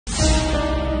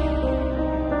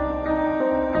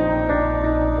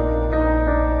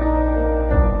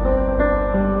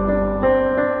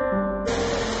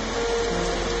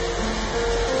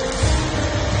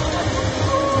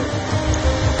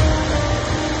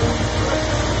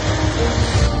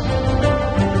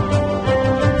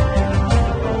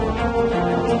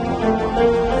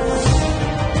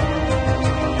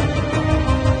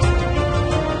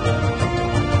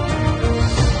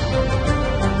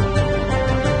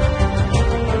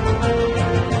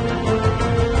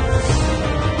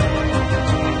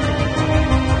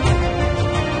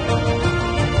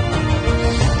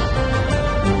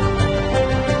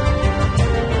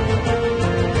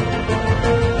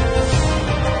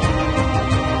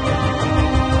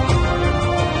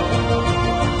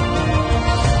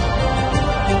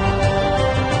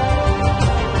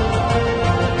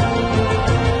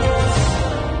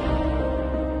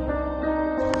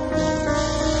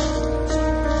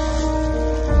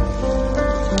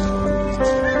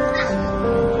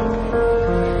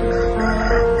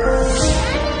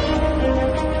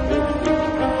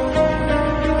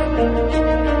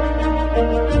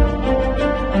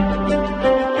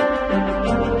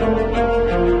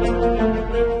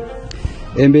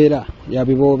embeera ya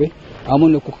bibobe awamu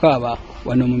n'okukaaba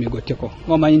wano mu migotteko.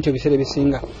 Ng'omanyi nti ebiseera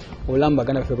ebisinga obulamu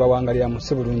baganda baffe bawangaliramu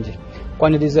si bulungi.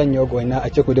 Kwaniriza nnyo gwena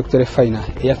akyekudde ku terefayina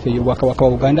eyaffe y'obwakabaka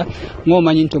wa Buganda.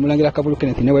 Ng'omanyi nti Omulangira Kabulu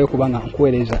Kenneth newayo kubanga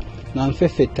nkuweereza nga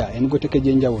nfeffetta emigotteko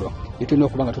egy'enjawulo gyetulina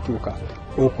okuba nga tutuuka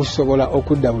okusobola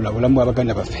okuddabula bulamu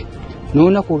bw'abaganda baffe.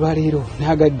 N'olunaku olwaleero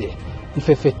nagadde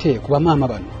nfeffette ku bamaama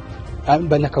bano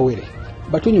bannakawere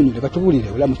batunyunyule batubuulire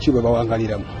bulamu ki bwe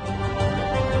bawangaliramu.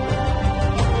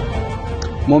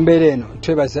 Mu mbeera eno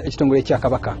twebaza ekitongole kya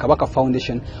Kabaka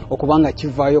Foundation okubanga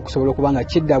kivaayo okusobola okubanga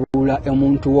kiddabulula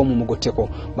omuntu w'omu mugotteko.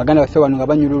 Baganda baffe wano nga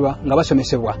banyululwa nga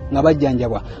basomesebwa nga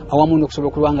bajjanjabwa awamu n'okusobola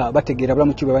okubanga bategeera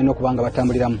bulamu ki bwe balina okubanga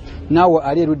batambuliramu. Naawe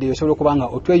ali erudde eyo osobola okubanga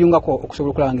otweyungako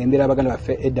okusobola okulaba nga embeera y'abaganda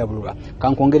baffe eddabululwa.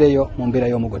 Kankwongereyo mu mbeera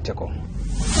y'omugotteko.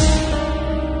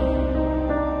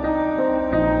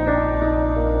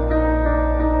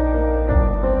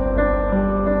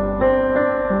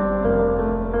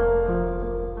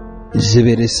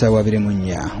 Zibeera essaawa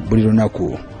 24 buli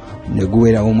lunaku ne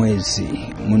guwera omwezi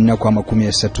mu nnaku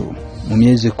 30, mu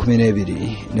myezi 12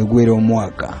 ne guwera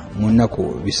omwaka mu nnaku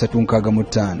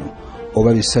 365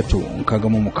 oba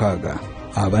 366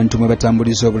 abantu mwe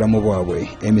batambuliza obulamu bwabwe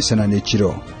emisana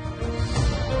n'ekiro.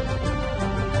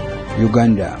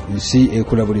 Uganda nsi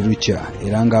ekula buli lukya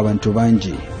era ng'abantu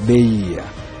bangi beeyiiya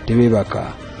tebeebaka.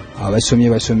 Abasomye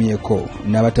basomyeko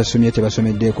n'abatasomye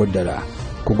tebasomeddeeko ddala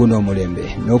ku guno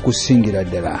omulembe n'okusingira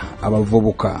ddala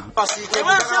abavubuka.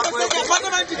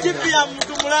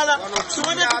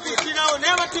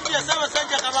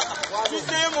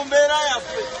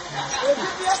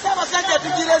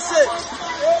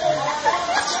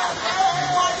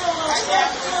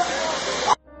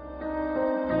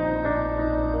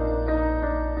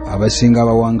 Abasinga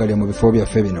abawangalye mu bifo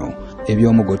byaffe bino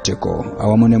eby'omugotteko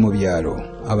awamu ne mu byalo.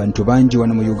 Abantu bangi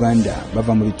wano mu Uganda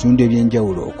bava mu bitundu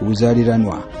eby'enjawulo ku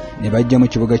buzaaliranwa ne bajja mu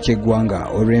kibuga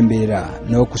ky'eggwanga olw'embeera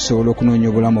n'okusobola okunoonya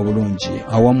obulamu obulungi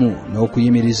awamu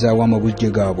n'okuyimiriza awamu obujje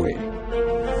gaabwe.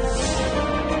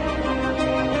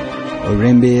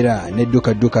 Olw'embeera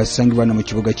n'eddukadduka asangibwa wano mu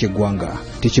kibuga ky'eggwanga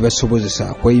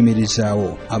tekibasobozesa kweyimirizaawo.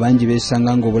 Abangi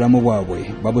beesanga ng'obulamu bwabwe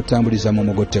babutambuliza mu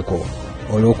mugotteko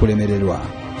olw'okulemererwa.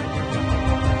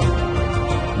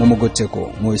 Mu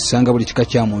mugotteko mwesanga buli kika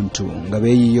kya muntu nga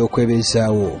beeyiiya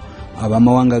okwebeezaawo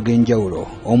ab'amawanga ag'enjawulo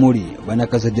omuli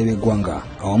bannakazadde b'eggwanga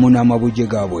awamu n'amabujje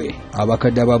gaabwe,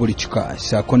 abakadde aba buli kika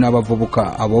ssaako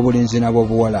n'abavubuka ab'obulenzi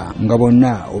n'ab'obuwala nga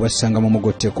bonna obasanga mu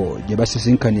mugotteko gye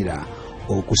basisinkanira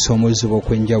okusoomozebwa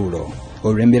okw'enjawulo.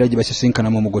 Olw'embeera gye basisinkana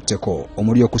mu mugotteko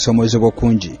omuli okusoomozebwa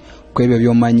okungi kw'ebyo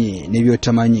by'omanyi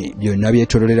n'ebyotamanyi byonna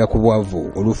byetoololera ku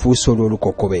bwavu olufuusa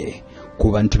olw'olukokobe ku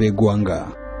bantu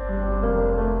b'eggwanga.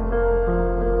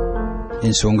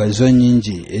 Ensonga zo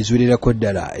nnyingi eziwirirako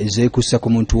ddala ezeekuusa ku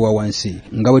muntu wa wansi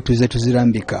nga bwe tuze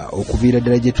tuzirambika okuviira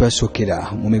ddala gye twasookera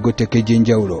mu migotteko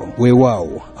egy'enjawulo.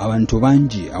 Weewaawo abantu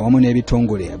bangi awamu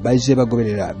n'ebitongole bazze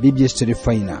bagoberera BBS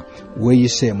Terefayina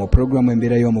weeyise mu pulogulaamu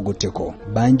embeera y'omugotteko.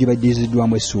 Bangi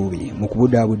baddiziddwamu essuubi mu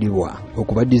kubudaabudibwa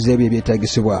okubaddiza ebyo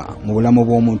ebyetaagisibwa mu bulamu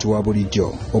bw'omuntu wa bulijjo,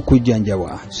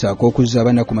 okujjanjabwa ssaako okuzza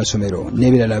abaana ku masomero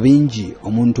n'ebirala bingi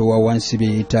omuntu owa wansi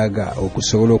bye yeetaaga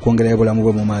okusobola okwongerayo obulamu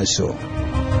bwe mu maaso.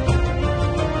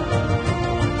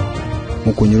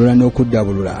 Mu kunyulula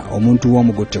n'okuddabulula omuntu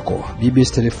w'omugotteko,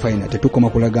 BBS Terefayina tetukoma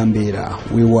kulaga mbeera.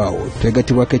 Weewaawo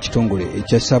twegattibwako ekitongole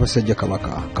ekya Ssaabasajja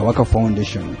Kabaka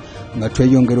Foundation nga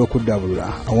tweyongera okuddabulula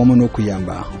awamu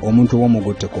n'okuyamba omuntu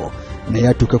w'omugotteko naye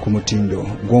atuuke ku mutindo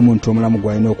gw'omuntu omulamu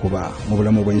gw'alina okuba mu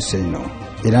bulamu bw'ensi eno.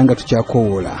 Era nga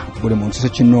tukyakoowoola buli muntu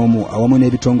kinnoomu awamu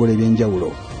n'ebitongole eby'enjawulo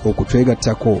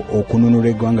okutwegattako okununula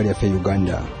eggwanga lyaffe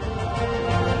Uganda.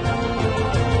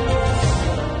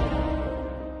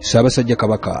 Ssaabasajja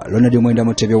Kabaka Ronald Mwenda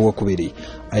Mutebi II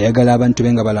ayagala abantu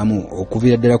be nga balamu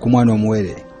okuviira ddala ku mwana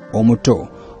omuwere, omuto,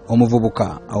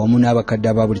 omuvubuka awamu n'abakadde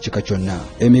aba buli kika kyonna.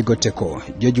 Emigotteko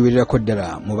gyo giwirirako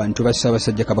ddala mu bantu ba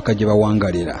Ssaabasajja Kabaka gye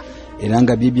bawangalira era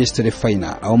nga BBS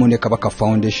Terefayina awamu ne Kabaka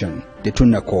Foundation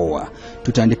tetunnakoowa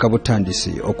tutandika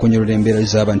butandisi okunyolula embeera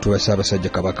z'abantu ba Ssaabasajja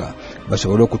Kabaka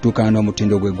basobole okutuukana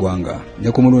n'omutindo gw'eggwanga.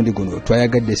 Ne ku mulundi guno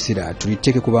twayagadde essira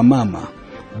tuliteeke ku bamaama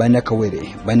bannakawere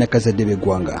bannakazadde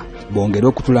b'eggwanga bongere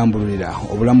okutulambululira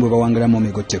obulamu bwe bawangalamu mu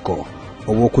migotteko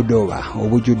obw'okudooba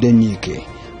obujjudde ennyiike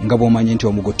nga bw'omanyi nti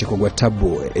omugotteko gwa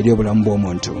ttabbu eri obulamu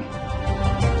bw'omuntu.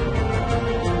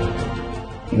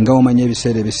 Nga omanyi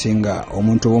ebiseera ebisinga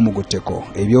omuntu ow'omugotteko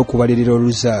eby'okubalirira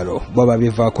oluzaalo baba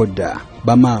bivaako dda.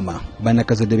 Bamaama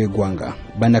bannakazadde b'eggwanga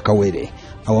bannakawere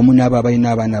awamu n'abo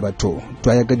abalina abaana abato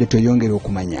twayagadde tweyongere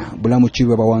okumanya bulamu ki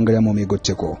bwe bawangalira mu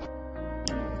migotteko.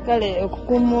 Kale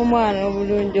okukuuma omwana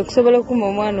obulungi, okusobola okukuuma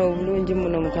omwana obulungi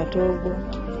muno mu katoogo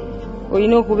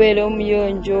olina okubeera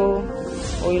omuyonjo,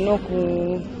 olina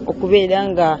okubeera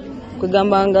nga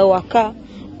kwegamba nga waka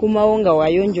kumawo nga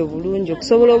wayonjo bulungi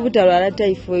okusobola obutalwala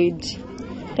typhoid.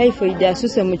 Typhoid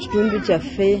asuse mu kitundu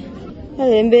kyaffe.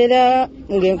 Embeera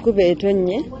ng'enkuba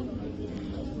etonnye,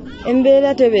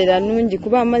 embeera tebeera nnungi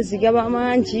kuba amazzi gaba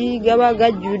mangi, gaba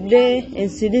gajjudde,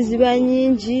 ensiri ziba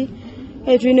nnyingi.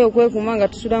 Tulina okwekuuma nga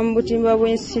tusula mu butimba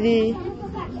bw'ensiri.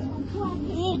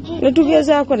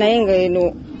 Netugezaako naye nga eno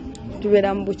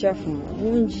tubeera mu bukyafu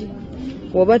bungi.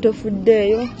 Bw'oba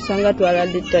tofuddeeyo osanga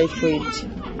twaladde typhoid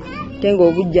ate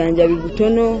ng'obujjanjabi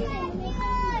butono.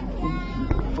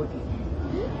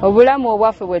 Obulamu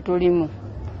obwaffe bwe tulimu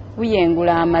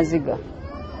buyengula amaziga.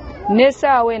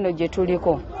 N'essaawa eno gye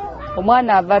tuliko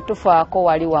omwana ava tufaako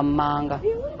wali wammanga.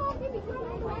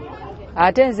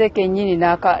 Ate nze kennyini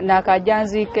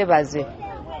n'akajanziike baze.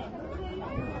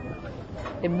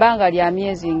 Ebbanga lya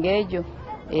myezi ng'egyo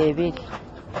 2.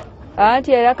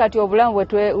 Anti era kati obulamu bwe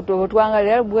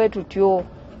twangalira bwe tutyo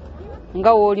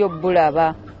nga wooli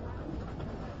obbulaba.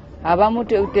 Abamu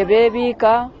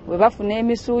tebeebiika bwe bafuna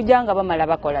emisuuja nga bamala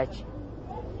bakola ki?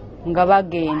 Nga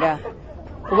bagenda.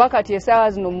 Kuba kati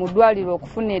essaawa zino mu ddwaliro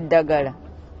okufuna eddagala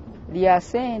lya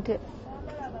ssente.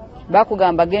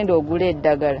 Bakugamba genda ogula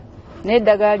eddagala.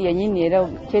 N'eddagala lyennyini era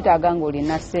kyetaaga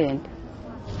ng'olina ssente.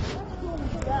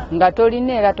 Nga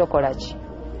tolina era tokola ki?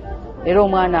 Era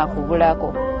omwana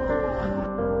akubulako.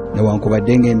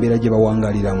 Newankubadde ng'embeera gye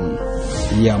bawangaliramu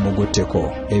ya mugotteko,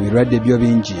 ebirwadde byo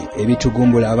bingi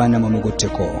ebitugumbula abaana mu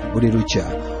mugotteko buli lukya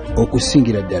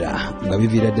okusingira ddala nga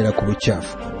biviira ddala ku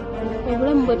bukyafu.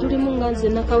 Obulamu bwe tulimu nga nze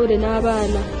nakawere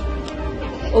n'abaana,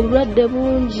 obulwadde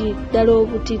bungi ddala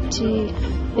obutitti,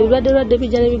 ebirwadde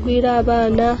bijja ne bigwira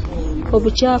abaana,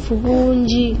 obukyafu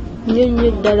bungi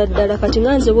nnyo ddala. Kati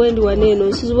nga nze bwe ndi wano eno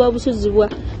nsuzibwa busuzibwa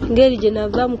ng'eri gye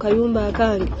nava mu kayumba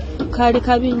akange kaali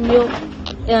kabi nnyo.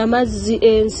 Amazzi,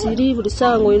 ensiri, buli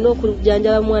ssaawa ng'olina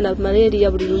okujjanjaba mwana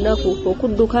malaria buli lunaku,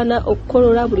 okuddukana,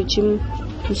 okukolola, buli kimu,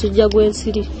 musujja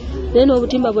gw'ensiri. Naye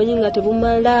n'obutimba bwennyini nga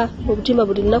tebumala, obutimba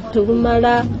buli lunaku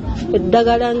tebumala,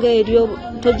 eddagala ng'eryo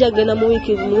tojja kgenda mu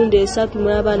wiiki mulundi 3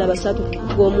 n'abaana 3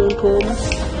 bw'omuntu omu.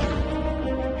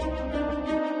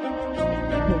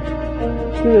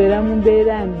 Tubeera mu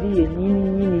mbeera mbi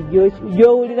yennyini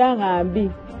gy'owulira nga mbi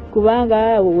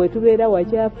kubanga we tubeera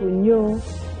wakyafu nnyo.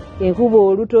 Enkuba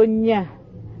olutonnya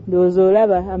ndowooza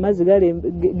olaba amazzi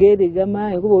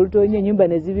geeregama, enkuba olutonnya ennyumba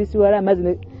ne zibisiwala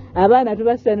amazzi. Abaana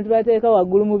tubasita ne tubateeka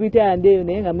waggulu mu bitanda eyo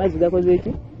naye nga amazzi gakoze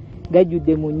ki?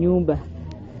 Gajjudde mu nnyumba.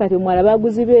 Kati omwala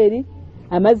baguziba eri,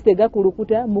 amazzi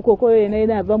tegakulukuta, mukokoyo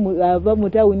yenayina ava mu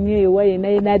tawuni eyo wa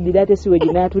yenayina addira ate siwe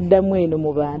ginaatuddamu eno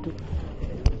mu bantu.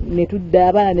 Ne tudda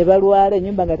abaana ne balwala,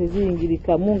 ennyumba nga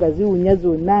teziyingirikamu nga ziwunya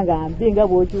zonna nga mbi nga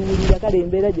bw'okiwulira. Kale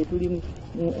embeera gye tulimu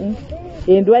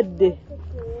endwadde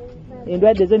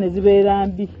zo ne zibeera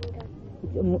mbi.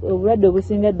 Obulwadde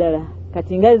obusinga ddala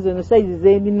kati nga zino sayizi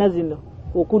z'endina zino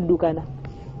okuddukana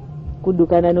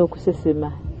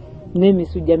n'okusesema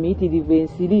n'emisujja miyitirivu,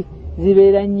 ensiri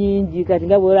zibeera nnyingi. Kati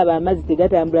nga bw'olaba amazzi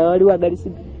tegatambula, waliwo agali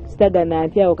sitagana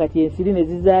nti awo kati ensiri ne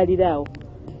zizaalira awo.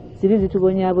 Ensiri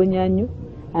zitubonyaabonya nnyo,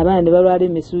 abaana ne balwala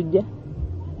emisujja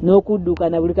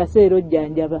n'okuddukana buli kaseera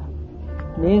ojjanjaba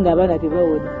naye ng'abaana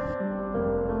tebawona.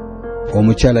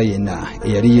 Omukyala yenna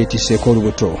eyali yeetisseeko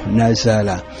olubuto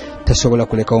n'azaala tasobola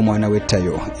kulekawo omwana we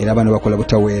ttayo, era bano bakola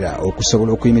butaweera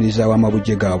okusobola okuyimirizaawo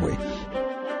amabujje gaabwe.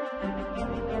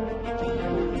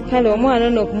 Kale omwana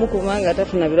ono okumukuuma nga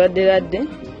tafuna birwadde,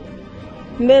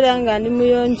 mbeera nga ndi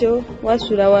muyonjo,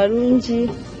 wasula walungi,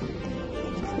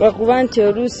 lwakuba nti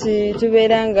oluusi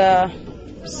tubeera nga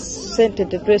ssente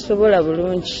tetwesobola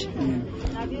bulungi.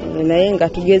 Naye nga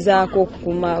tugezaako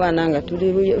okukuuma abaana nga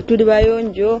tuli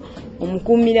bayonjo,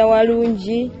 omukuumira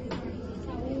walungi,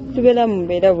 tubeera mu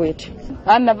mbeera bwetyo.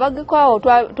 Amabagiko awo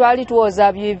twali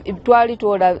tuwoza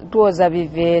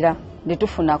biveera ne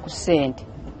tufuna ku ssente.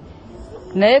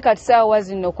 Naye kati ssaawa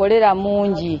zino kolera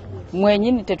mungi,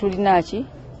 mwenyini tetulina ki?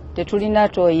 Tetulina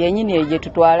toyi yennyini eyo gye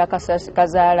tutwala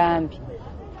kazaalambi.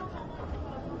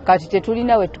 Kati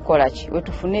tetulina we tukola ki? We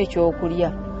tufuna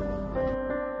ekyokulya.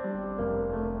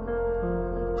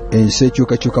 Ensi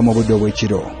ekyukakyuka mu budde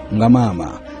obw'ekiro nga maama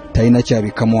talina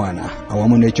kyabika mwana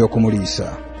awamu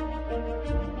n'ekyokumuliisa.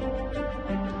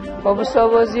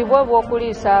 Obusobozi bwe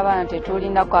bw'okuliisa abaana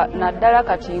tetulina, naddala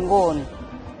kati ng'ono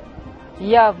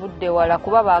ye avudde wala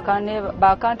kuba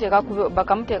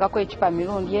bakamuteekako ekipa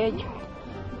mirundi egyo.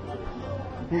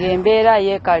 Ng'embeera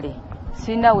yeekale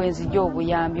sirina we nzija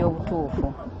obuyambi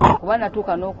obutuufu kuba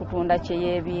natuuka n'okutunda kye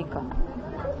yeebiika.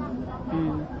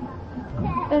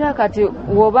 era kati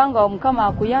wobanga omukama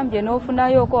akuyambye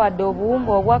n'ofunayoko wadde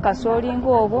obuwunga obwakasooli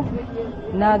ng'obwo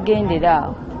n'agendera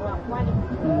awo.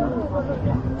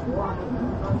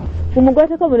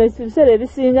 Umugotteko muno ebiseera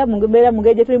ebisinga mubeera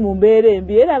mugeje tuli mu mbeera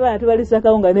embi era abaana tubalisa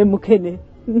kawunga ne mukene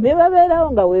ne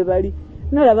babeerawo nga weebali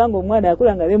nolaba ng'omwana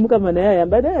akula nga ne mukama naye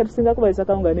ayamba naye tusinga kubalisa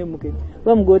kawunga ne mukene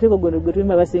kuba mugotteko gono gwe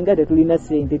tulimu abasinga tetulina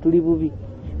ssente tuli bubi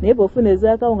naye bw'ofuna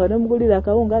ez'akawunga n'omugulira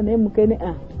akawunga ne mukene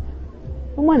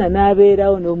omwana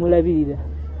n'abeerawo n'omulabirira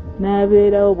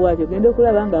n'abeerawo bw'atyo genda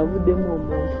okulaba nga avuddemu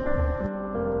omuntu.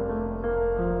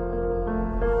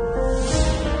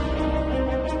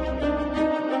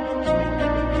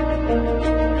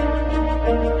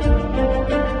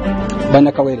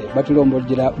 Bannakawere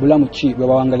batulombolera bulamu ki bwe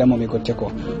bawangalira mu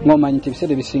migotteko ng'omanyi nti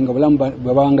ebiseera ebisinga obulamu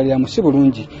bwe bawangaliramu si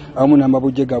bulungi awamu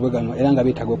n'amabujje gaabwe gano era nga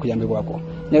beetaaga okuyambibwako.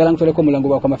 Njagala ntoleko omulango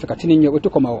gwako amafe kati nnyo bwe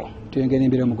tukomawo tuyongere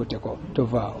Embeera Y'omugotteko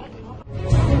tovaawo.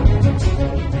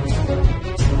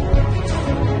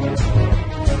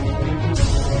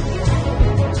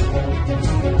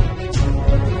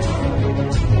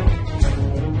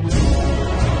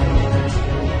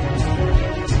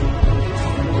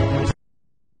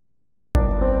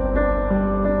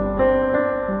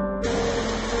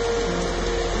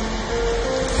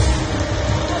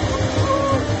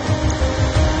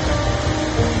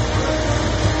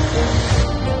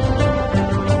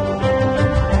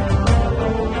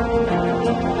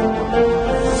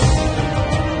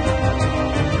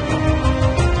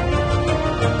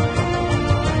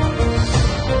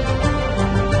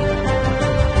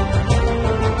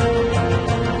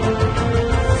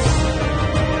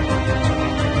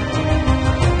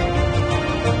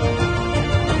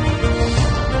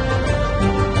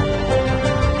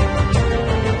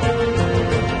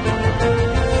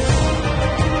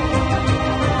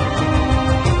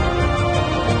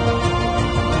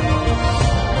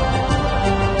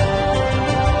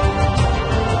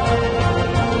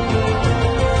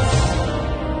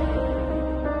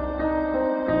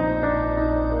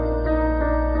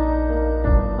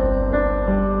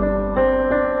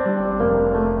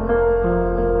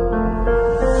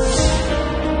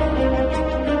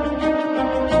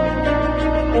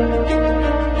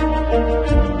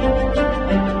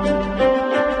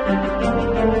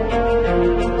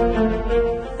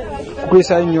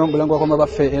 Kwisa nnyo mulango wako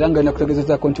mabaffe era nga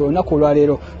nakutegezezaako nti olunaku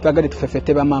olwaleero twagadde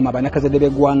tufeffette bamaama bannakazadde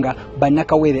b'eggwanga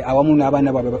bannakawere awamu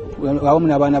n'abaana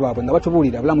baabwe nga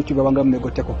batubuulira bulamu ki bwebawangala mu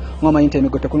migotteko ng'omanyi nti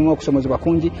emigotteko mulimu okusomozebwa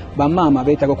kungi bamaama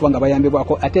beetaaga okuba nga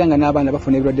bayambibwako ate nga n'abaana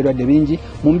bafuna ebirwadde bingi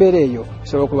mu mbeera eyo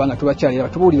tusobola okuba nga tubakyalira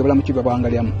batubuulire bulamu ki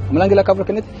bwebawangaliramu. Omulangira Kavulo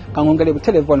Kenneth kangongere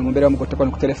buterevu wano mu Embeera Y'omugotteko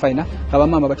ku telefayina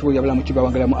abamaama batubuulira bulamu ki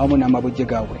bwebawangaliramu awamu n'amabujje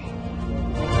gaabwe.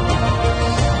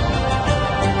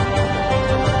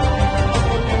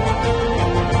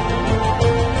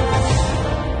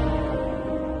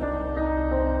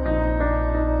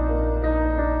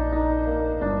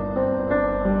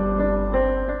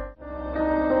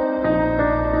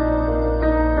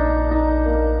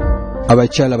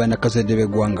 Abakyala bannakazadde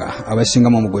b'eggwanga abasinga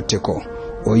mu mugotteko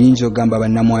oyinza ogamba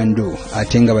bannamwandu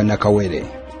ate nga bannakawere.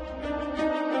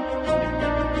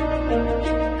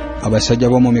 Abasajja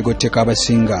b'omu migotteko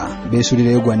abasinga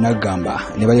beesuulirayo gwa naggamba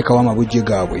ne balekawo amabujje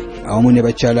gaabwe awamu ne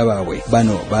bakyala baabwe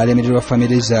bano baalemererwa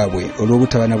famire zaabwe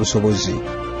olw'obutaba na busobozi.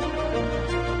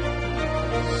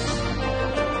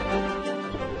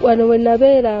 Wano we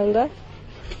nabeeranga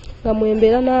nga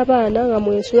mwembeera n'abaana nga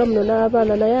mwensula muno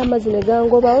n'abaana naye amazzi ne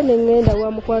gangobawo ne ŋŋenda wa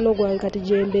mukwano gwange kati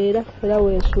gyembeera era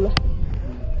wensula.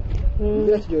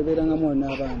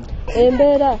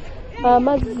 Embeera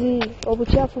amazzi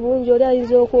obukyafu bungi oli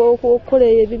ayinza okukola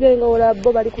ebibe nga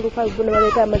olabbo bali ku lukalu ne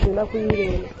baleeta amazzi ne bakuyira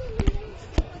eno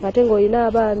ate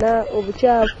ng'olina abaana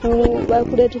obukyafu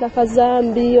bakuleetera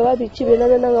kazambi oba biki byonna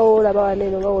byonna nga woolaba wano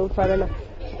eno nga wefaanana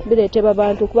bireetebwa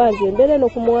bantu kuba nti embeera eno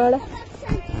ku mwala.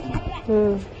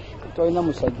 Toyina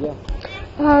musajja?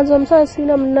 Nze omusajja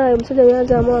sirina munnaayo, omusajja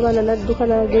byanzaamu abaana n'adduka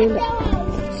n'agenda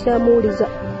kyamuwuliza.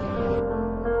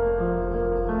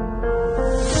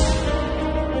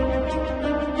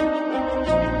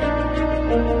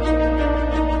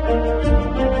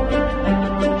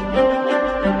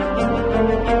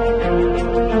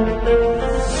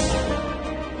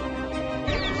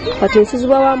 Kati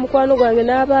nsizibwa wa mukwano gwange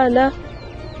n'abaana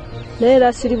naye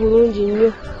era siri bulungi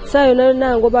nnyo. Saa yonna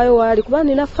yonna ngobayo waali kuba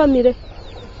nina famire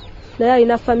naye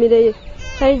alina famire ye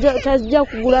tajja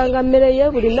kugulanga mmere ye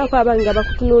buli nnaku abangi nga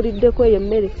bakutunuuliddeko eyo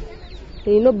emmere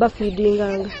erina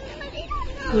obbafiidinganga.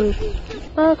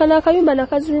 Kano akayumba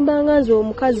nakazimbanga nze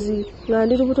omukazi nga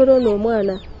ndi lubuto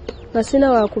n'omwana nga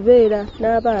sina wakubeera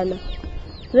n'abaana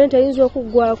rent ayinza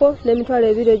okuggwako n'emitwalo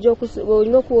ebiri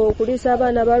olina okuliisa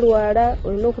abaana balwala,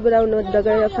 olina okubeerawo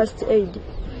n'eddagala ya first aid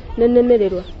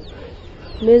n'ennemererwa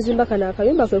n'enzimba kano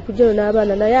akayumba kwe kujjano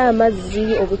n'abaana naye amazzi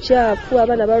obukyafu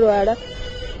abaana balwala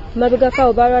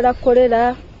mabegakawo balwala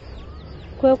kolera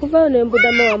kwe kuvaayo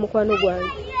n'embuddamu wa mukwano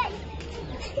gwange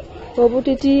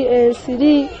obutiti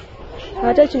ensiri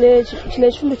ate kino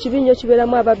ekitundu kibi nnyo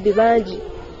kibeeramu ababbi bangi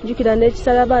njukira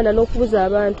n'ekisala abaana n'okubuza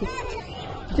abantu.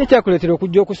 Kiki ekyakuleetera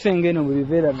okujja okusenga eno mu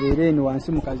biveeraveera eno wansi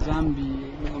mu kazambi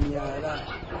mu myala?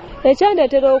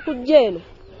 Ekyandeetera okujja eno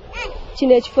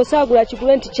kino ekifo saagula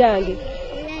kigule nti kyange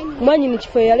mwanyini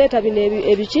kifo yaleeta bino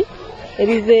ebiki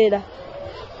ebiveera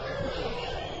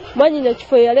mwanyini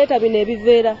kifo yaleeta bino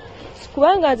ebiveera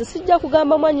kubanga nze sijja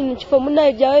kugamba mwanyini kifo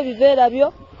munnaye jjawo ebiveera byo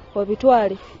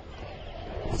obitwale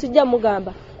sijja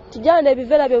mugamba tijjana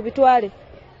ebiveera byo bitwale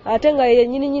ate nga ye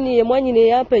nyini ye mwanyini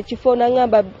eyampa ekifo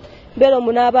n'angamba mbeera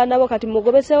omu n'abaana bo kati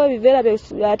mugobeseewo ebiveera byo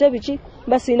ate biki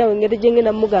basiina engeri gye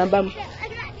ngenda mugambamu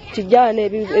tijjana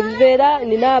ebiveera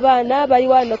nina abaana bali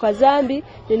wano kazambi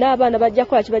nina abaana bajja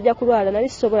kukola kibajja kulwala nali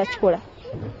sisobola kikola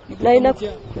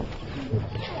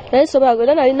nali sobola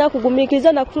era nalina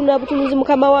kugumiikiriza nakutunula butunuzi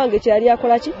mukama wange kyali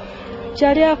akola ki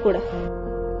kyali akola.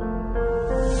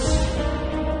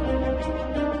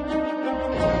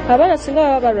 Abaana singa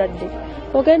baba balwadde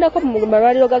ogendako mu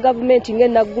malwaliro ga gavumenti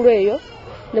ng'enaggulu eyo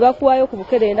ne bakuwaayo ku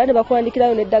Bukerenda ne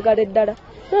bakuwandikirayo n'eddagala eddala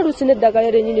n'oluusi n'eddagala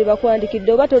eryennyini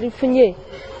bakuwandikidde oba tolifunye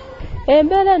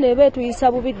embeera neeba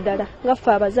etuyisa bubi ddala nga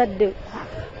ffe abazadde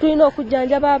tulina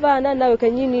okujjanjaba abaana nawe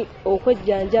kennyini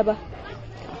okwejjanjaba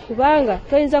kubanga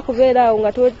toyinza kubeera awo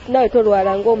nga nawe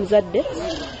tolwala ng'omuzadde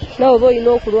nawe oba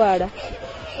olina okulwala.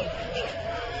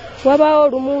 Wabaawo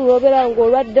olumu lw'obeera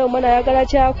ng'olwadde omwana ayagala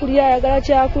kyakulya ayagala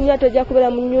kyakunywa tojja kubeera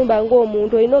mu nnyumba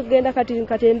ng'omuntu olina okugenda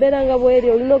kati embeera nga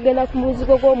bw'eri olina okugenda ku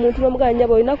muzigo gw'omuntu n'omuganya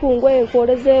bwe olina ku ngoye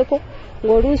nkwolezeeko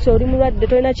ng'oluusi oli mulwadde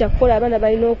tolina kyakukola abaana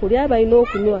balina okulya balina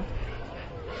okunywa.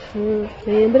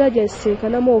 Eyo embeera gye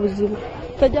nsisinkanamu obuzibu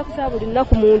tojja kusaba buli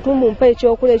lunaku muntu mumpa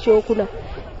ekyokula ekyokuna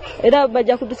era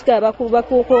bajja kutusikala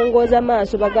bakukongooza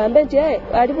maaso bagambe nti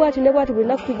ali bwati ne bwati buli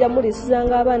lunaku tujja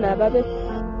muliisizanga abaana ababe.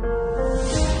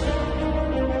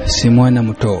 Si mwana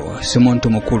muto si muntu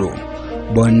mukulu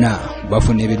bonna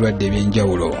bafuna ebirwadde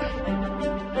eby'enjawulo.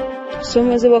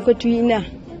 Kusomozebwa kwe tulina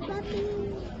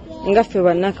nga ffe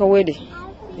bannakawere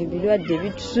ebirwadde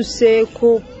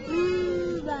bitususeeko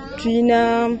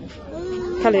tulina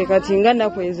kale kati nga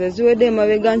nnaku ezo ziwedde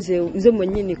emabega nze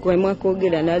mwennyini kwemwa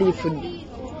kwogera nalifudde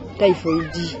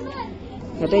typhoid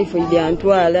nga typhoid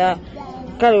antwala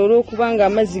kale olw'okubanga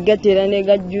amazzi gatera ne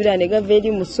gajjula ne gava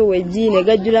eri mu sowegi ne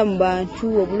gajjula mu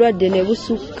bantu obulwadde ne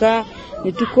busukka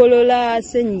ne tukolola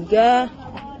senyiga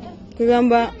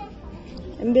kugamba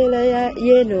embeera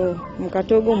yeeno mu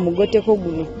katoogo mu mugotteko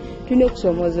guno tulina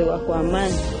okusomozebwa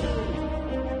kw'amaanyi.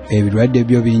 Ebirwadde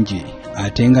byo bingi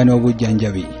ate nga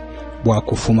n'obujjanjabi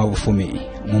bwakufuma bufumi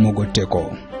mu mugotteko.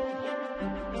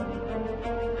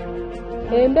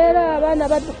 Embeera abaana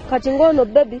kati ng'ono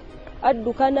bebi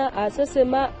addukana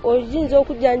asesema oyinza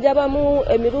okujjanjabamu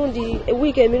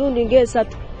wiiki emirundi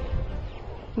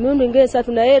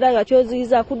ng'esatu naye era nga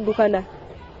kyoziyiza akuddukana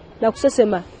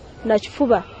nakusesema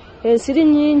nakifuba ensiri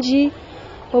nnyingi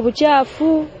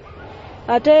obukyafu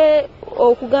ate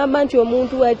okugamba nti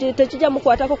omuntu tekijja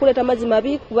mukwatako kuleeta mazzi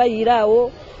mabi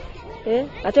kubayiiraawo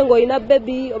ate ng'olina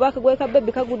bebi oba akagwe ka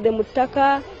bebi kagudde mu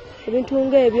ttaka ebintu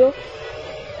ng'ebyo.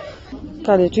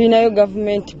 Kale tulinayo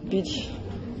gavumenti bbiri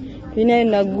tulinayo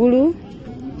Naggulu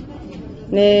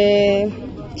ne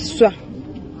Kiswa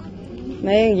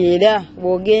naye ng'era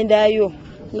bw'ogendayo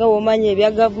nga bw'omanya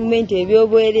ebya gavumenti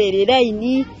ebyobwereere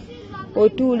layini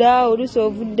otuula oluusi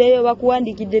ovuddeyo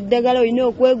bakuwandikidde eddagala olina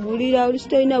okwegulira oluusi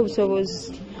tolina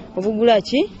busobozi obugula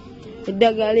ki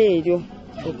eddagala eryo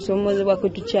okusomozebwa kwe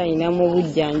tukyalina mu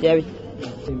bujjanjabi.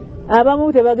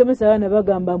 Abamu tebagemesa abaana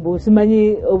bagamba mbu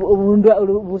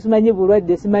simanyi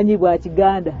bulwadde simanyi bwa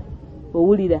Kiganda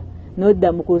owulira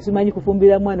nodda mu simanyi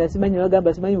kufumbira mwana simanyi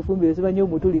bagamba simanyi mufumbire simanyi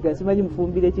omutulika simanyi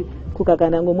mufumbire ki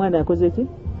kukakana ng'omwana akoze ki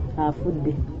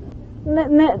afudde.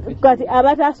 Kati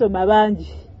abatasoma bangi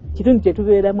kitundu kye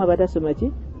tubeeramu abatasoma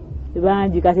ki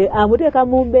bangi kati amuteeka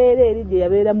mu mbeera eri gye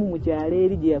yabeeramu mu kyalo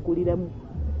eri gye yakuliramu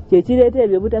kyekireeta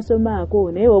ebyo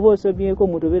butasomaako naye oba osomyeko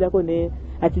omuntu obeerako ne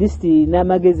at least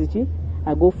n'amagezi ki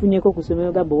ag'ofunyeko ku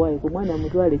ssomero gamba waayo ku mwana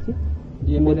mutwale ki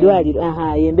mu ddwaliro.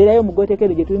 Embeera y'omugotteko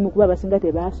gye tulimu kuba abasinga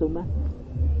tebaasoma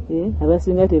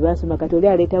abasinga tebaasoma kati oli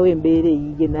aleetawo embeera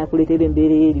eyiye n'akuleetera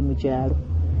embeera eri mu kyalo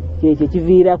kyekyo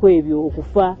kiviirako ebyo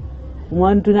okufa.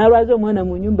 Omwana tunaalwaza omwana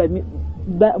mu nnyumba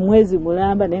mwezi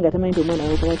mulamba naye nga tamanyi nti omwana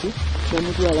wakolaki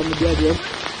namutwala mu ddwaliro.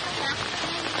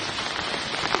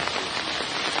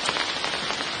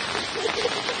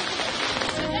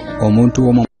 omuntu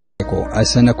w'omugotteko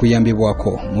asaana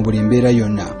kuyambibwako mu buli mbeera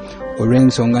yonna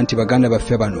olw'ensonga nti baganda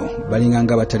baffe bano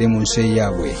balinganga batali mu nsi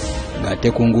eyaabwe ng'ate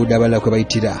ku nguudo abalala kwe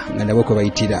bayitira nga nabo kwe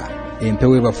bayitira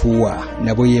empewo ebafuuwa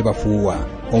nabo yeebafuuwa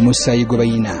omusaayi gwe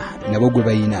bayina nabo gwe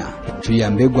bayina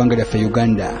tuyambe eggwanga lyaffe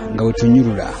Uganda nga bwe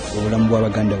tunyulula obulamu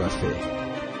bw'abaganda baffe.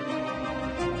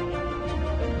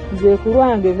 nze ku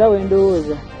lwange nga bwe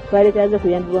ndowooza twaleetaze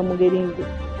kuyambibwa mu ngeri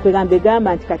kwegamba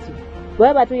egamba nti kati bwe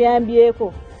batuyambyeko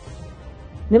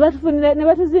ne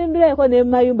batuzimbirako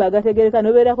n'emayumba agategereka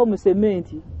nobeerako mu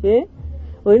sementi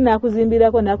oli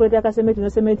naakuzimbirako naakuleeta akasementi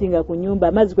nosementi nga ku nyumba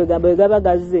amazzi kwegamba we gaba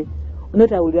gazze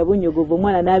notawulira bunyogovu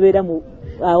omwana n'abeera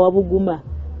awabuguma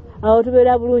awo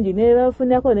tubeera bulungi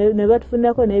ne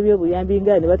batufunako n'ebyobuyambi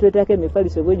nga ne batuleetako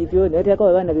emifaliso bwe gityo ne bateekako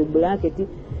abaana be blanketi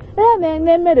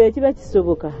n'emmere ekiba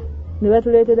kisoboka ne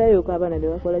batuleeterayo ko abaana ne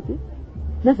bakola ki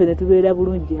naffe ne tubeera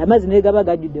bulungi amazzi naye gaba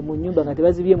gajjudde mu nnyumba nga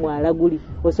tebazibye mwala guli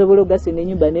osobola ogassa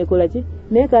n'ennyumba neekola ki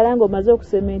neekala ng'omaze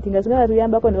okusementi nga singa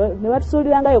batuyambako ne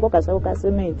batusuulirangayoko kasawo ka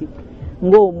sementi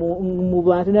ng'omu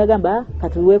bantu negamba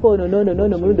katuweeko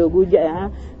noono mulundi ogujja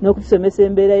n'okutusomesa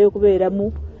embeera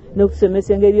y'okubeeramu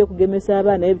n'okusomesa engeri y'okugemesa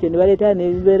abaana ebyo ne baleeta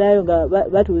nebibeerayo nga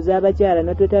batuuza abakyala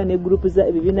natuleetayo ne gurupu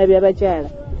ebibiina by'abakyala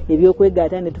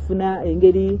ebyokwegaata ne tufuna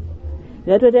engeri ne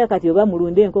batuleetera kati oba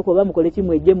mulunde enkoko oba mukole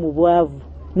kimwejje mu bwavu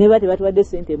neba tebatuwadde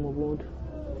ssente mu buntu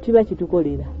kiba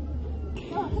kitukolera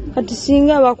kati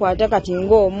singa bakwata kati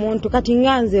ng'omuntu kati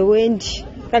nganze wendi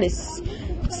kale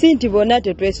si nti bonna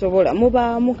tetwesobola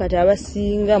mubaamu kati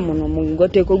abasinga muno mu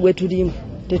Mugotteko gwe tulimu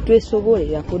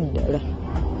tetwesobolerako ddala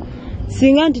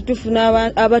singa nti tufuna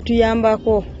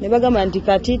abatuyambako ne bagamba nti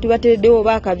kati tubatereddewo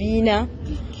baakabiina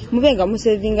mube nga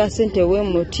musevinga ssente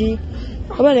wemuti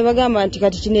oba ne bagamba nti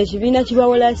kati kino ekibiina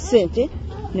kibawola ssente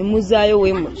ne muzaayo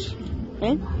wemuti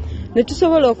ne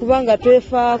tusobola okuba nga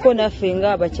twefaako naffe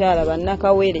ng'abakyala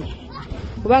bannakawere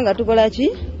kubanga tukola ki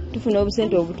tufuna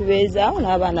obusente obutubeezaawo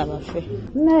n'abaana baffe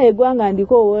naye eggwanga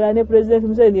ndikoowola ne pulezidenti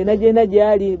Museveni yonna gyenda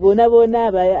gyali boona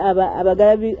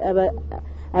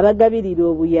abagabirira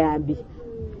obuyambi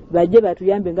bajje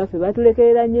batuyambe ngaffe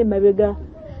batulekerera nnyo emabega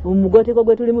mu Mugotteko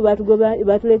gwe tulimu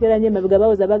batulekerera nnyo emabega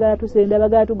bawoza bagala tusenda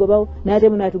bagala tugobawo n'ate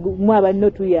mu abalina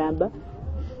otuyamba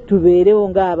tubeerewo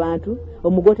ng'abantu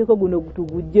Omugotteko guno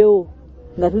tugugjewo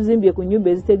nga tuzimbye ku nnyumba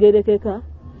ezitegerekeka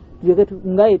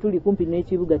nga ye tuli kumpi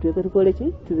n'ekibuga tuleke tukole ki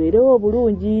tubeerewo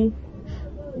obulungi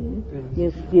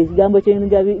ekigambo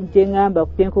kyeŋŋamba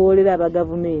kyenkowolera aba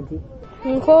gavumenti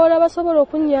nkoola basobola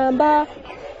okunyamba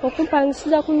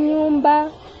okumpangisiza ku nnyumba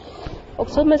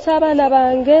okusomesa abaana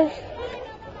bange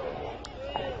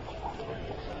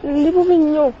ndi bubi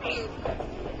nnyo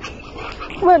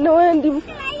kuba newendi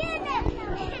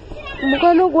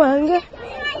mukono gwange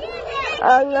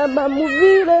aŋŋamba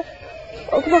muviire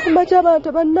okuva ku makya abantu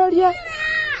tebannalya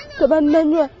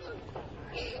tebannanywa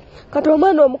kati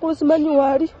omwana omukulu simanyi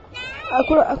waali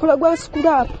akola gwa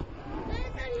sikulaapu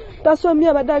tasomye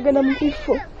abadde agenda mu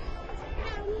bifo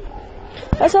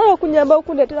asobola okunyamba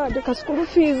okundeetera nti kasikulu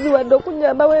fiizi wadde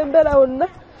okunyamba wembeera wonna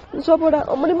nsobola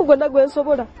omulimu gwonna gwe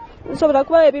nsobola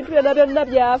kuba ebintu byonna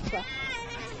byafa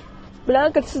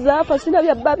blanketi sizaafa sina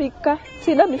byababikka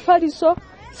sina mifaliso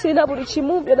sina buli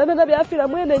kimu byonna byafiira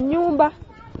mwene ennyumba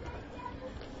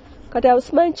kati awo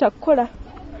simanyi kyakukola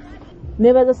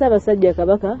nebaza Ssaabasajja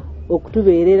Kabaka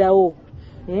okutubeererawo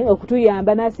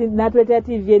okutuyamba n'atuleetera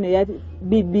TV eno eya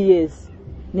BBS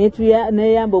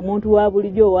neyamba omuntu wa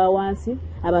bulijjo owa wansi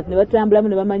abantu ne batambulamu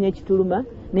ne bamanya ekituluma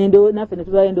naffe ne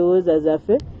tubayo endowooza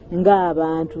zaffe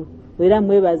ng'abantu era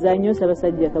mwebaza nnyo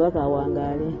Ssaabasajja Kabaka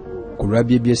awangaale. Ku lwa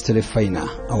BBS Telefina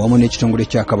awamu n'ekitongole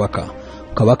kya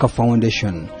Kabaka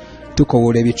Foundation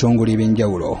tukowoola ebitongole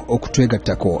ebyenjawulo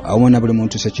okutwegattako awamu na buli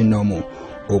muntu ssekinnoomu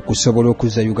okusobola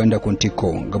okuzza Uganda ku ntikko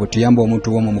nga bwe tuyamba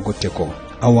omuntu w'omu Mugotteko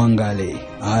awangaale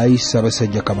ayi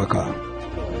Ssaabasajja Kabaka.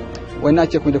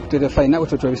 Wenache kwende ku Telefina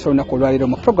wetwe bisona ku lwaliro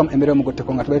mu program Embeera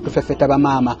Y'omugotteko nga tubaye tufeffeta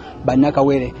bamaama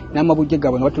bannakawere n'amabujje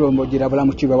gabwe nga batulombojera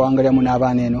bulamu kiba wangalyamu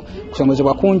n'abaana eno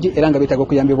kusomozebwa kungi era nga beetaga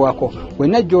okuyambibwako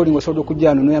wenna gy'oli ng'osobola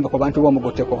okujja noyamba ku bantu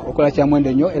b'Omugotteko okola kya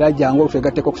mwendo nnyo era jangu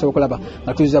twegatteko okusobola okulaba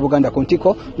nga tuzza Buganda ku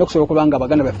ntiko n'okusobola okuba nga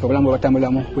abaganda baffe obulamu bwe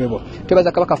batambuliramu bwebo.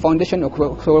 Twebaza Kabaka Foundation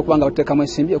okusobola okuba nga batuteekamu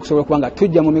ensimbi okusobola okuba nga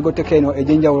tujja mu Migotteko eno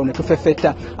egy'enjawulo ne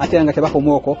tufeffeta ate nga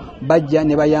tebakomaoko bajja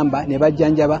ne bayamba ne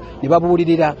bajjanjaba ne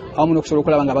babuulirira n'okusobola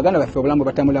okulaba nga abaganda baffe obulamu bwe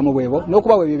batambuliramu bwebo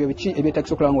n'okubawa ebyo biki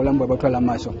ebyetagisa okulaba nga obulamu bwe batwala mu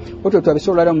maaso. Bwetyo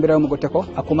twabisobola mu Embeera Y'omugotteko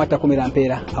akumata kumira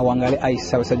mpeera awangaale ayi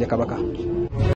Ssaabasajja Kabaka.